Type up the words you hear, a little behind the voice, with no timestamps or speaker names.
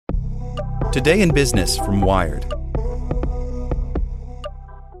Today in Business from Wired.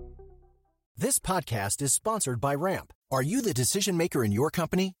 This podcast is sponsored by Ramp. Are you the decision maker in your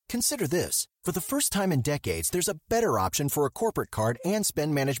company? Consider this. For the first time in decades, there's a better option for a corporate card and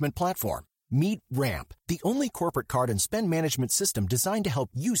spend management platform. Meet Ramp, the only corporate card and spend management system designed to help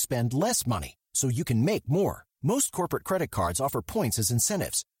you spend less money so you can make more. Most corporate credit cards offer points as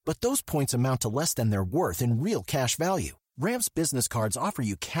incentives, but those points amount to less than their worth in real cash value. Ramp's business cards offer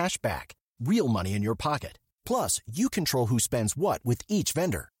you cash back, real money in your pocket. Plus, you control who spends what with each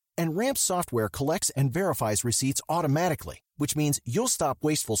vendor. And Ramp software collects and verifies receipts automatically, which means you'll stop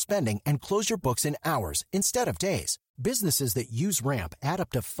wasteful spending and close your books in hours instead of days. Businesses that use Ramp add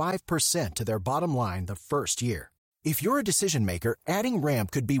up to 5% to their bottom line the first year. If you're a decision maker, adding Ramp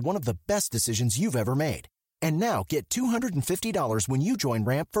could be one of the best decisions you've ever made. And now get $250 when you join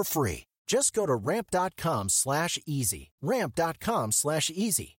Ramp for free. Just go to ramp.com/easy.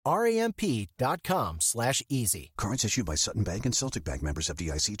 Ramp.com/easy. RAMP.com/easy. Cards issued by Sutton Bank and Celtic Bank, members of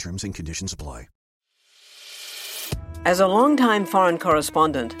FDIC. Terms and conditions apply. As a longtime foreign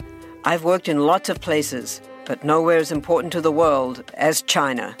correspondent, I've worked in lots of places, but nowhere as important to the world as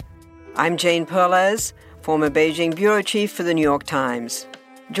China. I'm Jane Perlez, former Beijing bureau chief for the New York Times.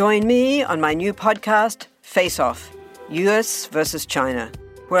 Join me on my new podcast, Face Off, U.S. versus China,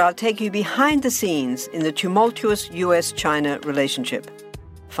 where I'll take you behind the scenes in the tumultuous U.S.-China relationship.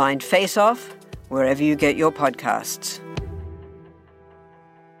 Find Face Off wherever you get your podcasts.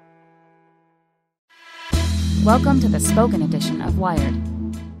 Welcome to the spoken edition of Wired.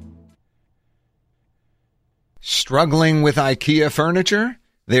 Struggling with IKEA furniture?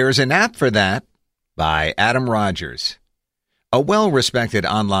 There's an app for that by Adam Rogers. A well-respected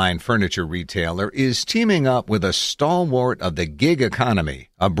online furniture retailer is teaming up with a stalwart of the gig economy,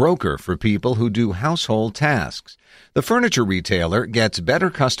 a broker for people who do household tasks. The furniture retailer gets better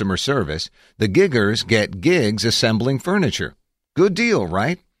customer service. The giggers get gigs assembling furniture. Good deal,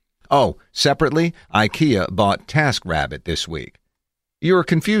 right? Oh, separately, IKEA bought TaskRabbit this week. Your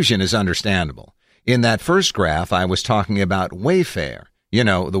confusion is understandable. In that first graph, I was talking about Wayfair,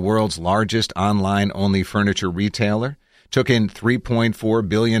 the world's largest online-only furniture retailer. Took in $3.4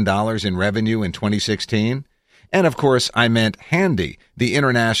 billion in revenue in 2016. And of course, I meant Handy, the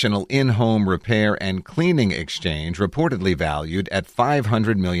international in-home repair and cleaning exchange reportedly valued at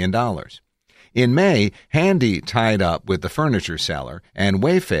 $500 million. In May, Handy tied up with the furniture seller, and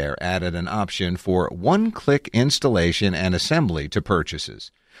Wayfair added an option for one-click installation and assembly to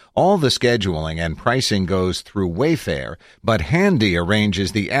purchases. All the scheduling and pricing goes through Wayfair, but Handy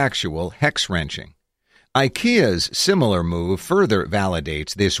arranges the actual hex-wrenching. IKEA's similar move further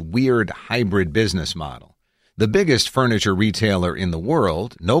validates this weird hybrid business model. The biggest furniture retailer in the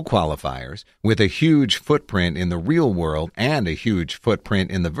world, no qualifiers, with a huge footprint in the real world and a huge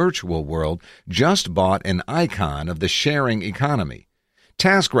footprint in the virtual world, just bought an icon of the sharing economy.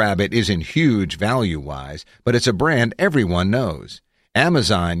 TaskRabbit isn't huge value-wise, but it's a brand everyone knows.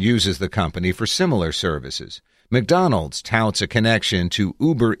 Amazon uses the company for similar services. McDonald's touts a connection to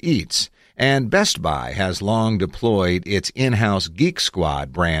Uber Eats, and Best Buy has long deployed its in-house Geek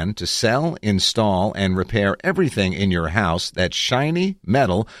Squad brand to sell, install, and repair everything in your house that's shiny,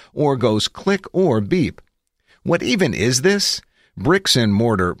 metal, or goes click or beep. What even is this? Bricks and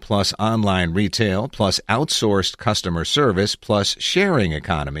mortar plus online retail plus outsourced customer service plus sharing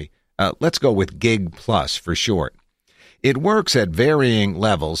economy. Let's go with Gig Plus for short. It works at varying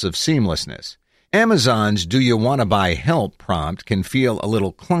levels of seamlessness. Amazon's "Do you want to buy help?" prompt can feel a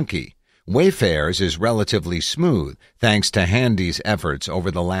little clunky. Wayfair's is relatively smooth, thanks to Handy's efforts over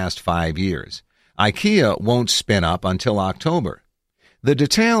the last 5 years. IKEA won't spin up until October. The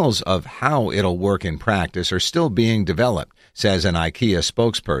details of how it'll work in practice are still being developed, says an IKEA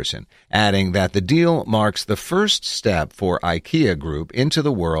spokesperson, adding that the deal marks the first step for IKEA Group into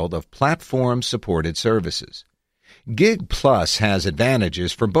the world of platform-supported services. Gig Plus has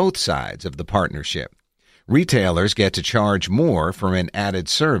advantages for both sides of the partnership. Retailers get to charge more for an added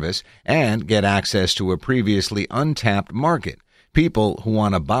service and get access to a previously untapped market, people who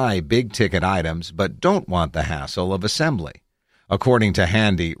want to buy big-ticket items but don't want the hassle of assembly. According to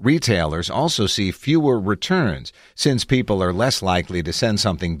Handy, retailers also see fewer returns since people are less likely to send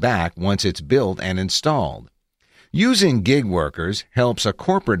something back once it's built and installed. Using gig workers helps a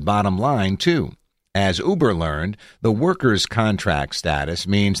corporate bottom line, too. As Uber learned, the workers' contract status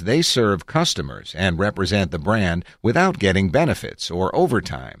means they serve customers and represent the brand without getting benefits or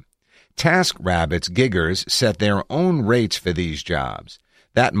overtime. TaskRabbit's giggers set their own rates for these jobs.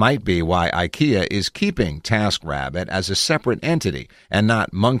 That might be why Ikea is keeping TaskRabbit as a separate entity and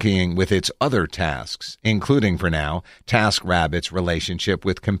not monkeying with its other tasks, including, for now, TaskRabbit's relationship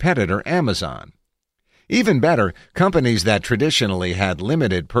with competitor Amazon. Even better, companies that traditionally had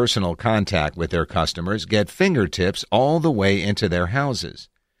limited personal contact with their customers get fingertips all the way into their houses.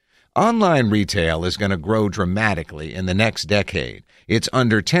 Online retail is going to grow dramatically in the next decade. It's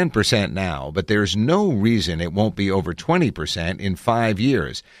under 10% now, but there's no reason it won't be over 20% in 5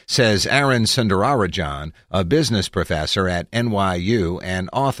 years, says Arun Sundararajan, a business professor at NYU and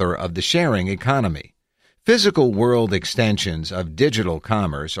author of The Sharing Economy. Physical world extensions of digital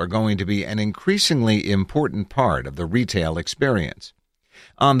commerce are going to be an increasingly important part of the retail experience.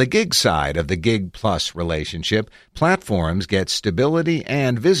 On the gig side of the Gig Plus relationship, platforms get stability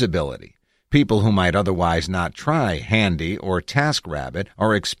and visibility. People who might otherwise not try Handy or TaskRabbit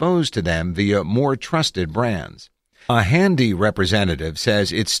are exposed to them via more trusted brands. A Handy representative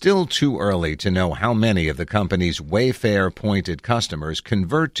says it's still too early to know how many of the company's Wayfair-pointed customers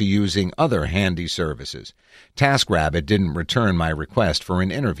convert to using other Handy services. TaskRabbit didn't return my request for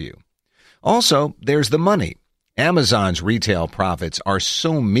an interview. Also, there's the money. Amazon's retail profits are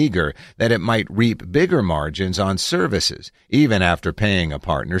so meager that it might reap bigger margins on services, even after paying a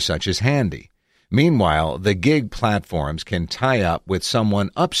partner such as Handy. Meanwhile, the gig platforms can tie up with someone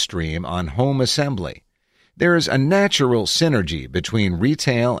upstream on home assembly. There is a natural synergy between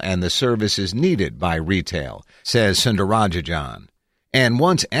retail and the services needed by retail, says Sundararajan. And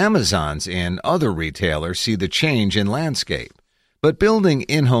once Amazon's in, other retailers see the change in landscape. But building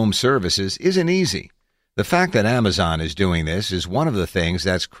in-home services isn't easy. The fact that Amazon is doing this is one of the things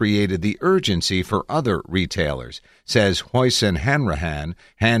that's created the urgency for other retailers, says Hoisin Hanrahan,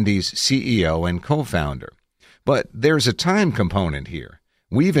 Handy's CEO and co-founder. But there's a time component here.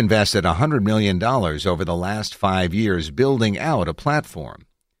 We've invested $100 million over the last 5 years building out a platform.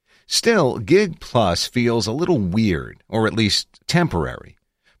 Still, Gig Plus feels a little weird, or at least temporary.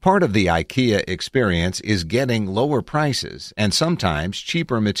 Part of the IKEA experience is getting lower prices and sometimes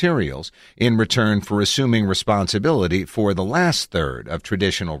cheaper materials in return for assuming responsibility for the last third of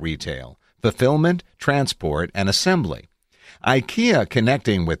traditional retail, fulfillment, transport, and assembly. IKEA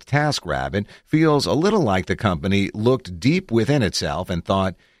connecting with TaskRabbit feels a little like the company looked deep within itself and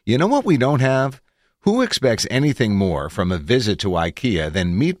thought, you know what we don't have? Who expects anything more from a visit to IKEA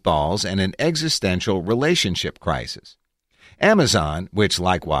than meatballs and an existential relationship crisis? Amazon, which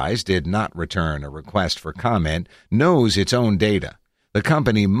likewise did not return a request for comment, knows its own data. The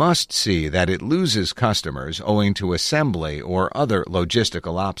company must see that it loses customers owing to assembly or other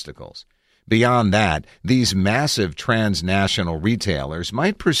logistical obstacles. Beyond that, these massive transnational retailers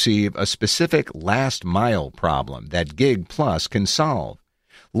might perceive a specific last-mile problem that Gig Plus can solve.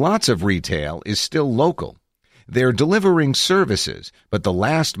 Lots of retail is still local. They're delivering services, but the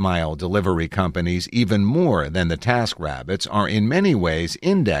last-mile delivery companies, even more than the TaskRabbits, are in many ways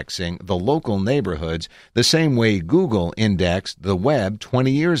indexing the local neighborhoods the same way Google indexed the web 20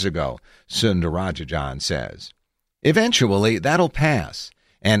 years ago, Sundararajan says. Eventually, that'll pass,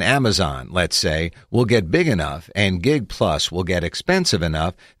 and Amazon, let's say, will get big enough and Gig Plus will get expensive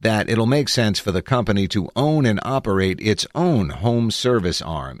enough that it'll make sense for the company to own and operate its own home service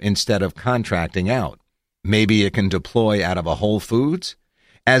arm instead of contracting out. Maybe it can deploy out of a Whole Foods?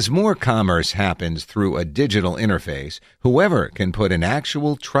 As more commerce happens through a digital interface, whoever can put an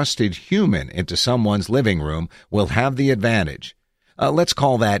actual trusted human into someone's living room will have the advantage. Let's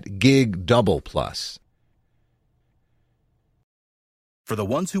call that Gig Double Plus. For the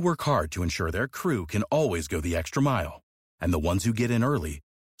ones who work hard to ensure their crew can always go the extra mile, and the ones who get in early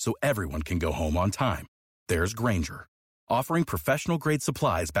so everyone can go home on time, there's Grainger, offering professional-grade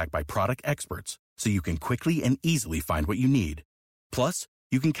supplies backed by product experts, so you can quickly and easily find what you need. Plus,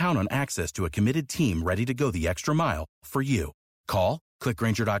 you can count on access to a committed team ready to go the extra mile for you. Call, click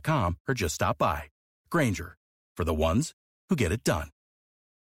Grainger.com, or just stop by. Grainger, for the ones who get it done.